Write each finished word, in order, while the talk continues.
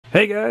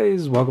Hey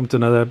guys, welcome to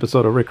another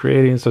episode of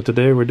Rickcreating. So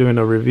today we're doing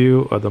a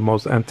review of the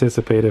most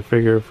anticipated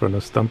figure from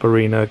the Stump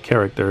Arena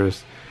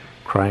characters,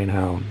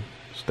 Cryin'hound.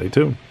 Stay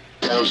tuned.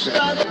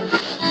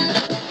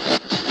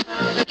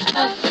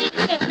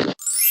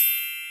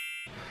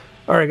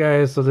 Alright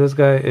guys, so this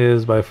guy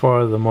is by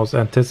far the most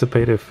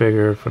anticipated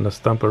figure from the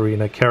Stump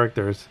Arena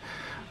characters.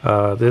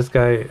 This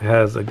guy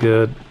has a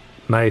good,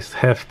 nice,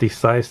 hefty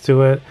size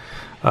to it.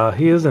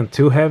 He isn't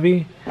too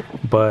heavy,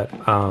 but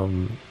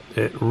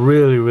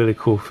really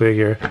cool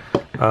figure.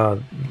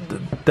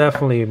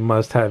 Definitely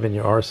must have in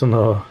your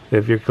arsenal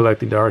if you're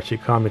collecting the Archie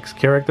comics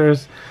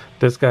characters.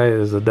 This guy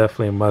is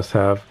definitely a must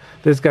have.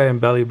 This guy and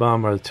Belly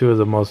Bomb are two of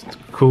the most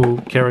cool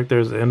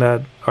characters in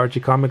that Archie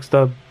comic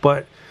stuff,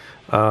 but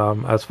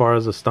as far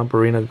as the Stump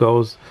Arena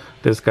goes,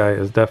 this guy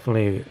is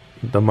definitely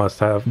the must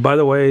have. By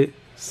the way,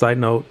 side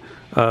note,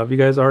 if you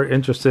guys are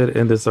interested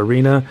in this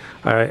arena,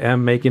 I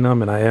am making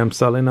them and I am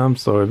selling them.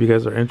 So if you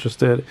guys are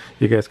interested,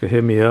 you guys can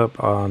hit me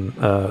up on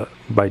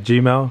by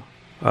Gmail.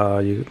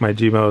 My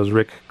Gmail is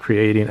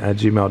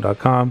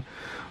rickcreating@gmail.com.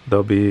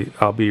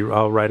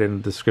 I'll write it in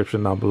the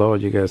description down below.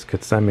 You guys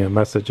could send me a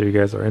message if you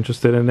guys are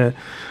interested in it.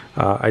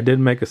 I did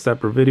make a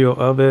separate video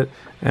of it,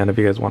 and if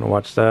you guys want to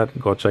watch that,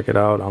 go check it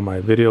out on my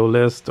video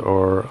list,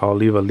 or I'll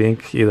leave a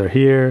link either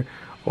here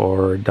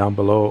or down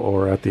below,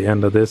 or at the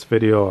end of this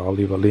video I'll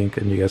leave a link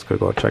and you guys could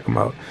go check them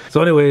out.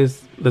 So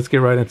anyways, let's get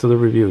right into the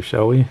review,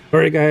 shall we?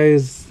 Alright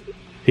guys,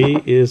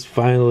 he is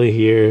finally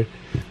here.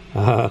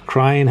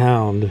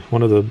 Cryin'hound,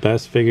 one of the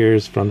best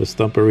figures from the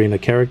Stump Arena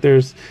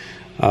characters.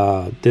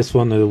 This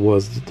one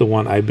was the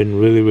one I've been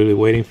really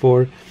waiting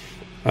for.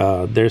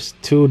 There's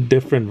two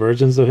different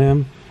versions of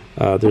him.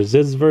 There's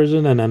this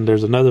version, and then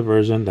there's another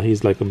version that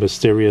he's like a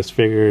mysterious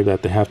figure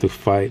that they have to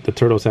fight. The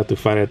turtles have to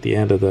fight at the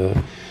end of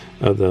the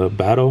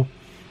battle,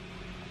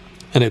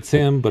 and it's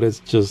him, but it's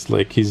just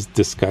like he's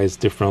disguised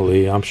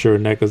differently. I'm sure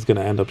NECA's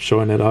gonna end up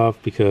showing it off,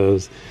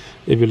 because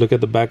if you look at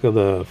the back of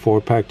the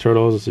 4-pack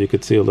turtles, you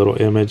could see a little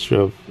image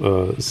of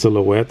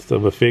silhouette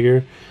of a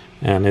figure,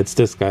 and it's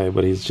this guy,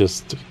 but he's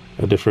just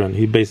a different,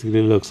 he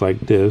basically looks like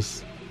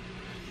this.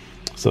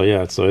 So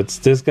yeah, so it's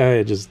this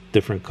guy, just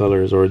different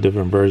colors, or a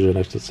different version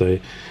I should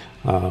say.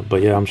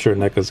 But yeah, I'm sure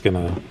NECA's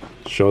gonna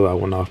show that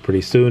one off pretty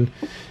soon.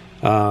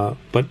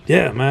 But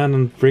yeah, man,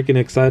 I'm freaking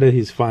excited.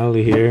 He's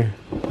finally here.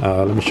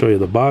 Let me show you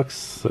the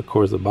box. Of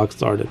course, the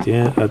box art at the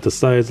end, at the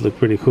sides, look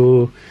pretty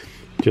cool.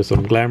 Just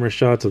some glamour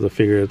shots of the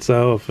figure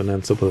itself, and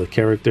then some of the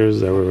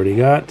characters that we already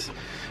got.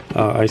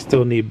 I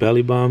still need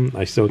Belly Bomb.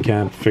 I still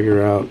can't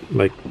figure out,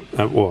 like,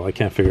 well, I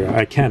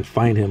can't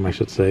find him, I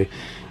should say.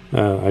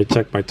 I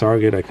checked my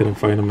Target, I couldn't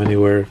find him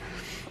anywhere,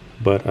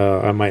 but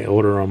I might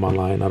order him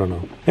online, I don't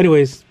know.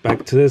 Anyways,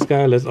 back to this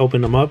guy. Let's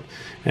open him up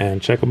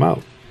and check him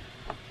out.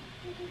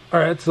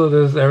 Alright, so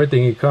this is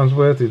everything he comes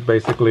with. He's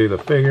basically the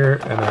figure,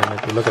 and then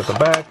if you look at the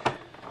back,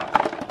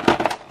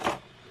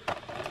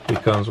 he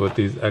comes with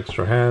these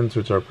extra hands,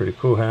 which are pretty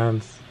cool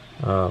hands.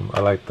 I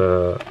like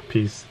the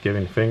peace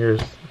giving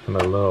fingers and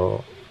the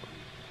little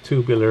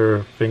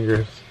tubular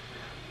fingers.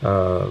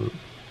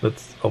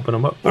 Let's open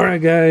them up.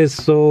 Alright guys,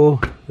 so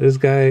this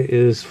guy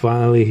is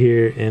finally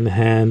here in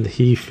hand.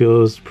 He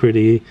feels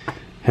pretty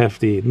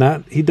hefty.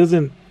 He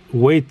doesn't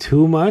weigh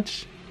too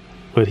much,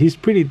 but he's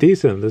pretty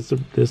decent.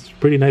 There's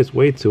pretty nice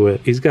weight to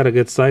it. He's got a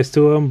good size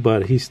to him,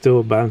 but he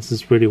still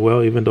balances pretty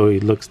well, even though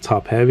he looks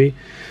top heavy.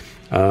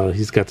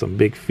 He's got some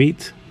big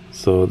feet,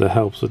 so that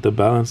helps with the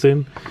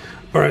balancing.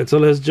 Alright, so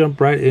let's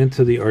jump right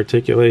into the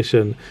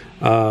articulation.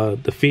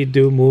 The feet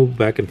do move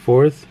back and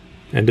forth,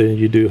 and then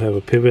you do have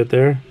a pivot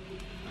there,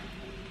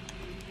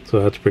 so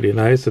that's pretty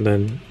nice. And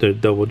then they're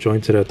double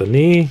jointed at the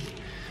knee,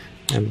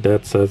 and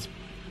that's as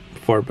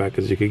far back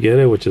as you could get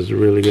it, which is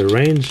really good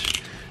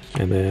range.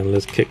 And then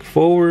let's kick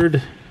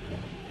forward.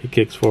 He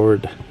kicks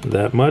forward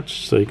that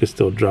much, so you can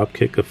still drop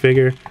kick a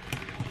figure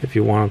if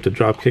you want him to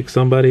drop kick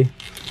somebody.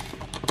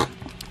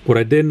 What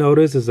I did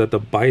notice is that the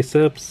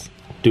biceps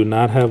do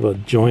not have a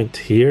joint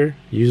here.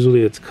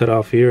 Usually it's cut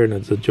off here and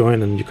it's a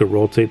joint, and you could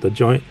rotate the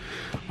joint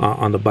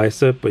on the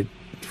bicep, but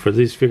for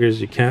these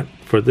figures you can't.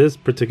 For this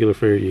particular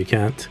figure you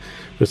can't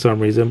for some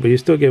reason, but you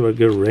still give a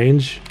good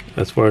range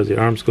as far as the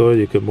arms go.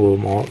 You could move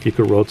them all, you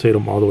could rotate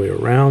them all the way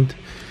around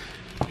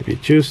if you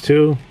choose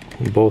to,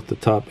 both the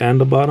top and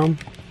the bottom.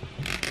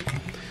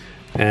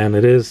 And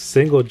it is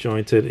single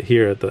jointed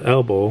here at the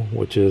elbow,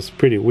 which is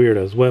pretty weird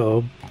as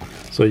well.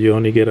 So you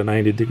only get a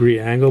 90-degree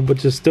angle,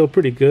 but it's still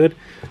pretty good.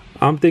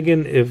 I'm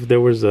thinking if there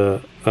was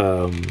a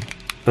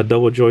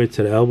double joint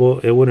to the elbow,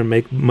 it wouldn't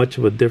make much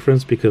of a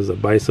difference, because the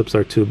biceps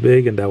are too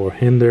big, and that will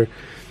hinder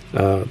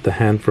the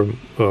hand from,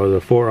 or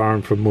the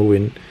forearm from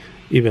moving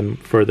even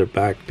further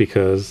back,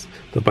 because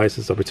the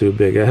biceps are too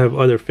big. I have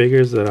other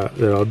figures that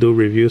I'll do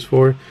reviews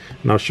for,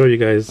 and I'll show you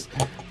guys.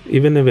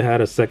 Even if it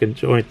had a second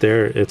joint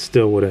there, it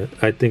still wouldn't.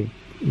 I think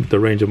the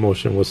range of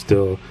motion will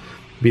still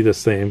be the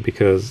same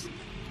because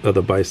of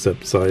the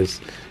bicep size.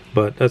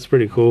 But that's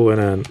pretty cool.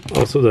 And then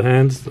also the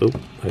hands. Oh,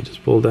 I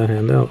just pulled that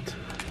hand out.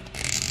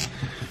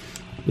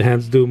 The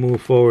hands do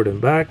move forward and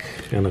back,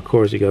 and of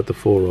course you got the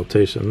full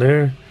rotation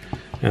there.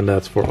 and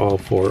that's for all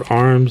 4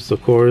 arms,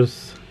 of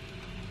course.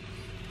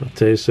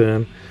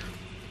 Rotation,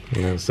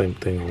 and then same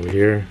thing over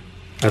here.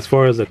 As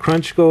far as the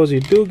crunch goes,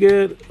 you do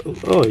get,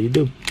 oh, you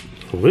do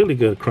a really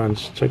good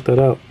crunch. Check that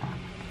out.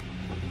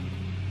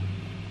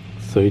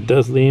 So he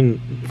does lean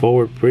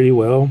forward pretty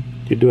well.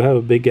 You do have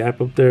a big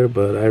gap up there,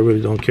 but I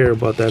really don't care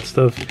about that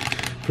stuff.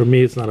 For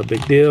me, it's not a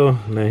big deal.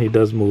 And then he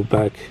does move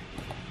back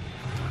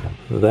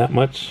that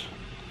much.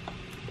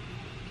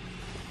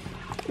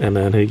 And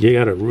then you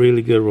got a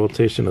really good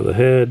rotation of the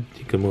head.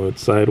 You can move it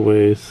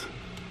sideways,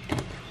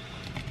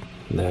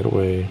 that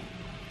way,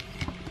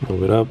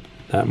 move it up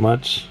that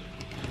much,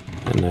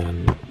 and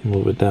then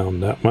move it down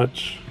that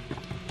much.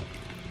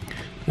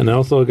 And I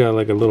also got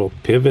like a little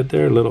pivot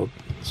there, a little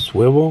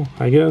swivel,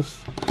 I guess.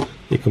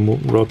 You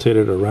can rotate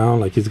it around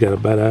like he's got a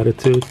bad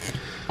attitude.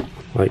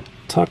 Like,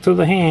 talk to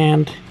the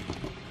hand,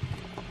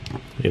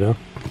 you know.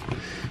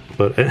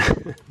 But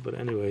but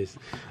anyways,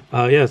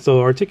 yeah,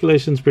 so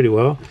articulation's pretty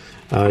well.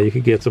 You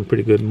could get some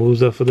pretty good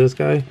moves off of this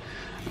guy.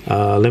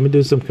 Let me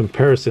do some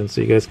comparisons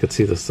so you guys could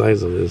see the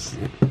size of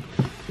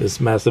this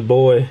massive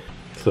boy.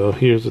 So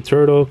here's the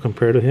turtle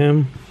compared to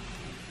him.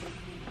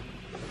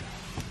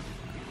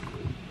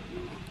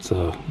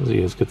 So as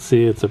you guys could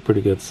see, it's a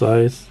pretty good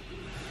size.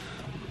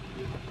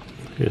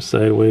 Here's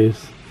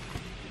sideways.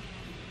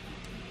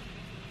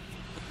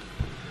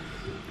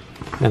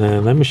 And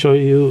then let me show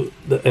you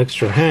the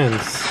extra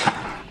hands.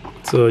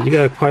 So you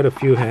got quite a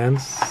few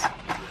hands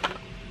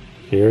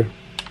here.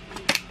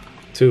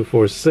 2,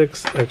 4,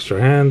 6 extra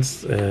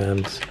hands,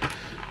 and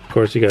of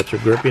course you got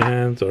your grippy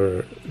hands,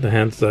 or the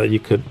hands that you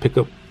could pick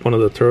up one of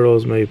the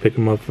turtles, maybe pick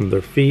them up from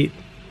their feet,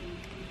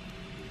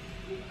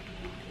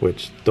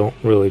 which don't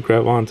really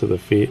grab onto the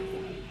feet,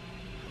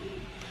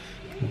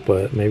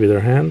 but maybe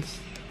their hands.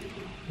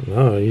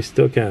 No, you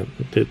still can't.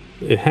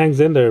 It hangs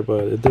in there,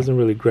 but it doesn't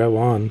really grab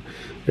on.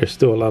 There's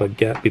still a lot of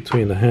gap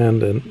between the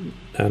hand and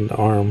the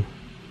arm.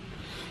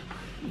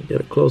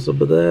 Get a close up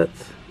of that.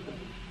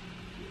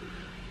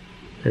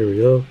 Here we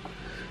go.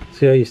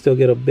 See how you still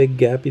get a big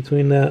gap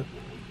between that?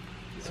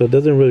 So it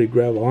doesn't really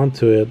grab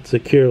onto it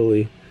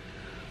securely.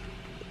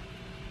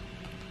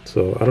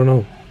 So I don't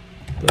know.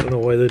 I don't know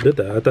why they did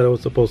that. I thought it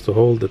was supposed to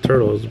hold the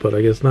turtles, but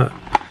I guess not.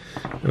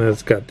 And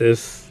it's got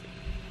this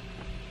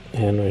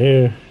hand right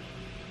here.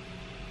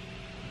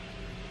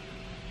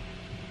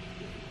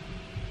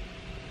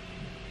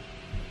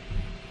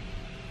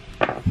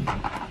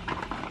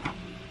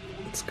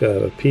 It's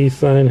got a peace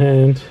sign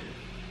hand.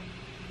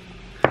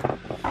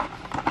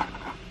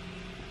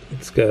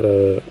 It's got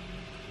a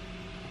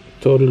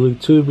totally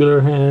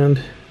tubular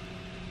hand.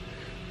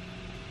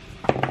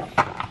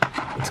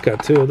 It's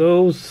got 2 of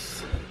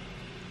those.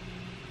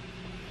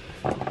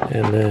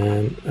 And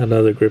then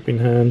another gripping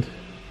hand.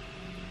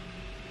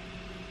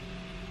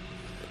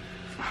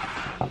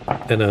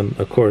 And then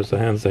of course the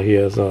hands that he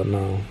has on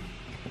now.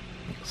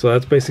 So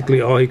that's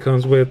basically all he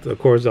comes with. Of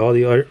course, all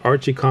the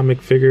Archie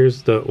comic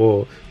figures,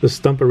 the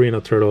Stump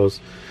Arena Turtles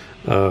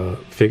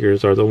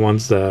figures are the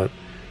ones that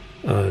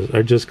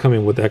are just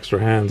coming with extra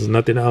hands,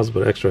 nothing else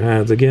but extra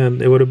hands. Again,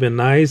 it would have been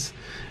nice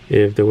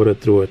if they would have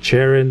threw a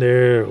chair in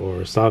there,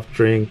 or a soft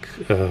drink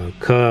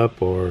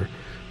cup, or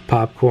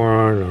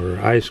popcorn, or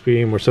ice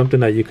cream, or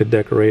something that you could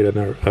decorate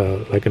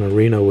like an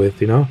arena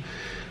with, you know.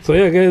 So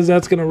yeah, guys,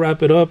 that's gonna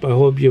wrap it up. I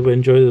hope you've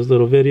enjoyed this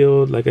little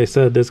video. Like I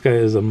said, this guy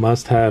is a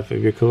must-have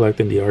if you're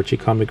collecting the Archie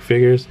comic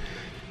figures.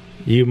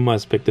 You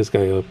must pick this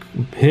guy up.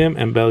 Him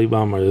and Belly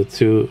Bomb are the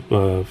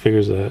 2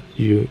 figures that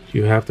you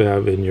have to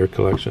have in your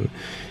collection.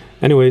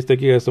 Anyways,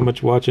 thank you guys so much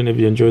for watching. If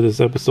you enjoyed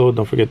this episode,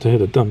 don't forget to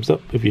hit a thumbs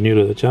up. If you're new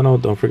to the channel,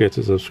 don't forget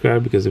to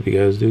subscribe, because if you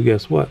guys do,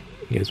 guess what?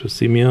 You guys will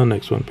see me on the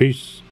next one. Peace.